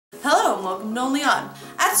Hello and welcome to Only On.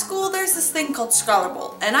 At school there's this thing called Scholar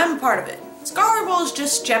Bowl, and I'm a part of it. Scholar Bowl is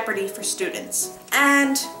just Jeopardy for students.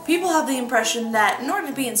 And people have the impression that in order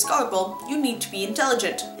to be in Scholar Bowl, you need to be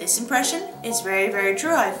intelligent. This impression is very, very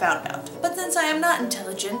true, I found out. But since I am not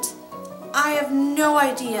intelligent, I have no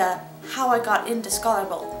idea how I got into Scholar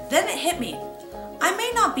Bowl. Then it hit me. I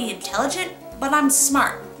may not be intelligent, but I'm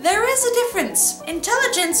smart. There is a difference.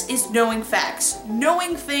 Intelligence is knowing facts,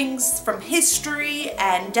 knowing things from history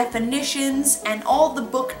and definitions and all the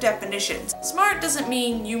book definitions. Smart doesn't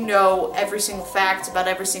mean you know every single fact about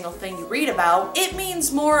every single thing you read about. It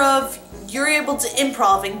means more of you're able to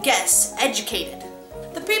improv and guess, educated.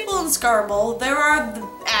 The people in Scholar Bowl, there are the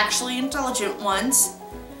actually intelligent ones,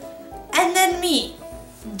 and then me.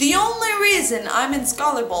 The only reason I'm in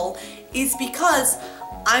Scholar Bowl is because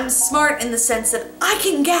I'm smart in the sense that I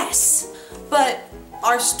can guess. But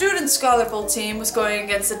our student Scholar Bowl team was going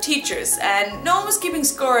against the teachers and no one was keeping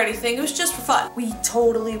score or anything, it was just for fun. We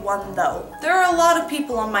totally won though. There are a lot of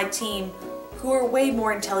people on my team who are way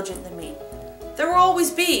more intelligent than me. There will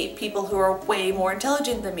always be people who are way more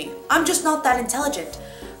intelligent than me. I'm just not that intelligent.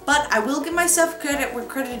 But I will give myself credit where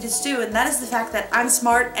credit is due, and that is the fact that I'm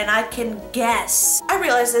smart and I can guess. I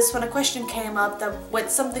realized this when a question came up that went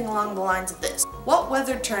something along the lines of this. What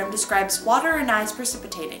weather term describes water and ice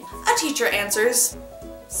precipitating? A teacher answers,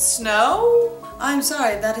 snow? I'm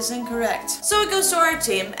sorry, that is incorrect. So it goes to our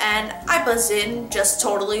team, and I buzz in, just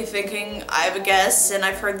totally thinking I have a guess, and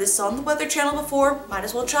I've heard this on the Weather Channel before, might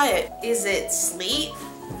as well try it. Is it sleet?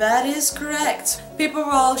 That is correct. People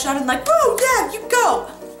were all shouting like, "Oh yeah, you go!"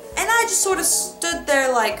 And I just sort of stood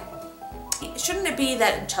there like, shouldn't it be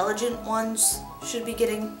that intelligent ones should be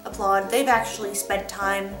getting applauded? They've actually spent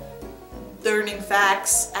time learning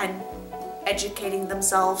facts and educating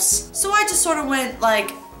themselves. So I just sort of went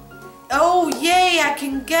like, oh yay, I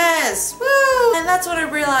can guess, woo! And that's when I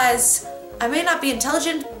realized I may not be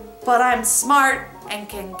intelligent, but I'm smart and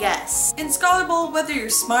can guess. In Scholar Bowl, whether you're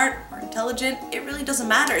smart or intelligent, it really doesn't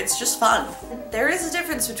matter, it's just fun. There is a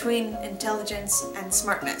difference between intelligence and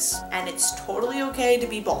smartness, and it's totally okay to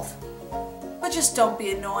be both. But just don't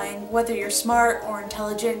be annoying. Whether you're smart or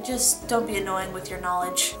intelligent, just don't be annoying with your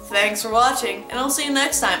knowledge. Thanks for watching, and I'll see you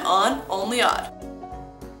next time on Only Odd.